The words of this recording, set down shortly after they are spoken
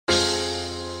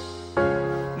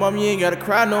Mom, you ain't gotta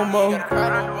cry no more.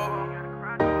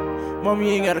 Mom, you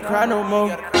ain't gotta cry no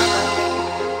more.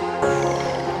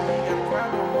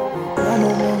 Cry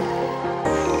no more.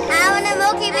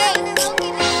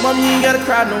 Mom, you ain't gotta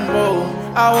cry no more.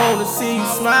 I wanna see you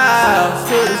smile.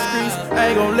 To the streets, I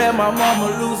ain't gon' let my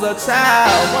mama lose her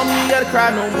child. Mom, you ain't gotta cry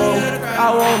no more.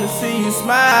 I wanna see you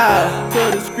smile.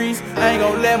 To the streets, I ain't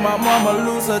gon' let my mama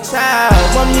lose her child.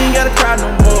 Mom, you ain't gotta cry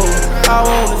no more. I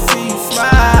wanna see you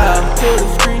smile. To the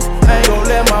streets, I ain't gon'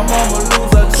 let my mama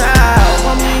lose her child.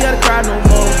 Mom, you ain't gotta cry no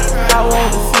more. I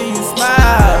wanna see you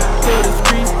smile. To the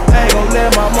streets, I ain't gon'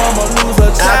 let my mama lose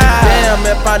her child. Damn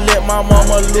if I let my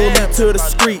mama lose me to the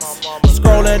streets.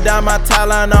 Scrolling down my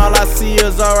timeline, all I see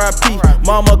is R.I.P.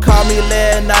 Mama called me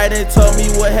last night and told me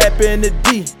what happened to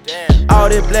D. All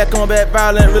this black on black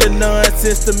violence really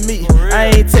nonsense to me. I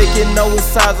ain't taking no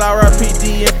sides,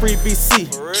 R.I.P.D. and free BC.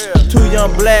 Two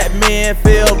young black men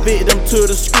fell victim to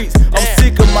the streets. I'm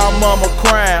sick of my mama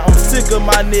crying, I'm sick of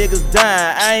my niggas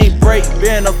dying. I ain't break,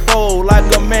 been a fool, like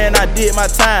a man I did my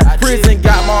time. Prison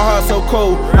got my heart so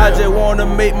cold, I just wanna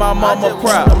make my mama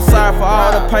proud. I'm sorry for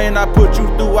all the pain I put you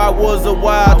through, I was a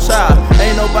wild child.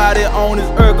 Ain't nobody on this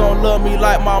earth gon' love me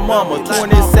like my mama.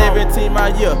 2017 my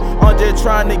year, I'm just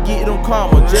trying to get them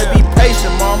karma. Just be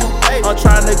patient, mama, I'm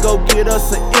trying to go get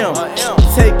us an M.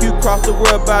 Take you across the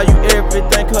world, buy you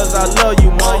everything, cause I love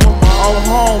you, mama. I'm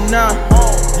home now,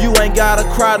 you ain't gotta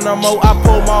cry no more. I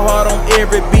pour my heart on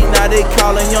every beat, now they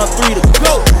callin' Young 3 to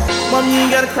go. Mom, you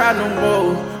ain't gotta cry no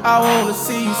more. I wanna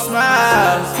see you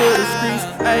smile. To the streets,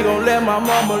 I ain't gon' let my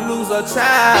mama lose her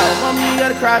child. Mom, you ain't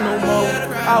gotta cry no more.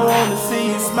 I wanna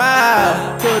see you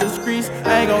smile. To the streets,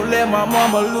 I ain't gon' let my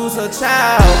mama lose her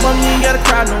child. Mom, you ain't gotta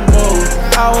cry no more.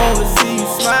 I wanna see you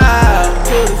smile.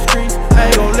 To the streets, I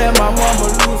ain't gon' let my mama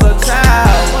lose her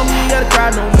child. Mom, you ain't gotta cry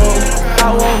no more.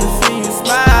 I wanna see you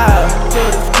smile. To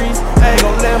the streets, I ain't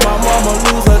gon' let my mama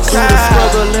lose her child. Through the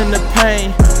struggle and the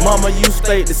pain, mama, you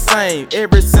stayed the same.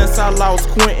 Ever since I lost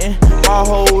Quentin, my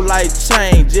whole life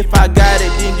changed. If I got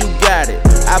it, then you got it.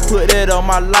 I put that on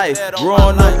my life.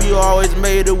 Growing up, you always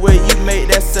made a way, you made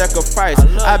that sacrifice.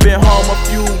 I've been home a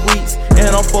few weeks, and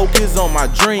I'm focused on my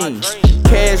dreams.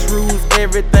 Cash rules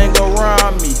everything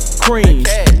around me. Cream.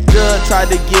 Judge tried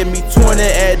to give me 20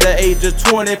 at the age of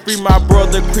 20. Free my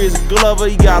brother Chris Glover,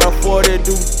 he got a 40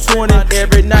 do 20.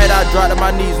 Every night I drop to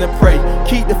my knees and pray,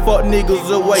 keep the fuck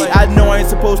niggas away. I know I ain't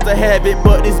supposed to have it,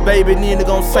 but this baby nigga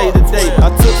gon' say today.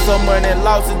 I took some money and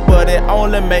losses, but it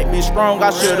only make me strong.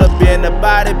 I should've been a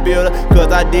bodybuilder,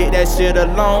 cause I did that shit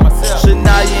alone.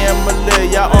 Shania and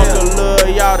Malia, y'all uncle love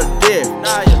y'all to death.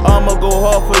 I'ma go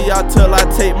hard for y'all till I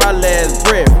take my last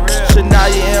breath.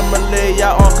 Shania and Malia,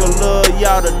 y'all uncle love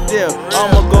y'all to death.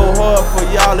 I'ma go hard for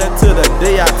y'all until the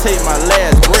day I take my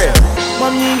last breath.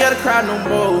 Mom, you ain't gotta cry no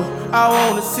more. I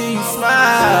wanna see you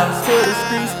smile. To the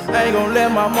streets, I ain't gon'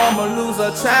 let my mama lose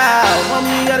her child. Mom,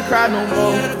 you ain't gotta cry no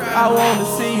more. I wanna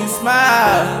see you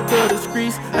smile. To the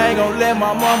streets, I ain't gon' let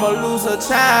my mama lose her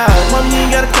child. Mom, you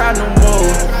ain't gotta cry no more.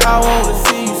 I wanna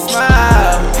see you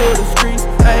smile. To the streets,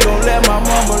 I ain't gon' let my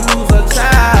mama lose her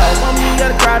child. Mom, you ain't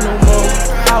gotta cry no more.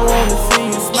 I wanna see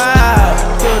you smile.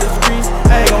 To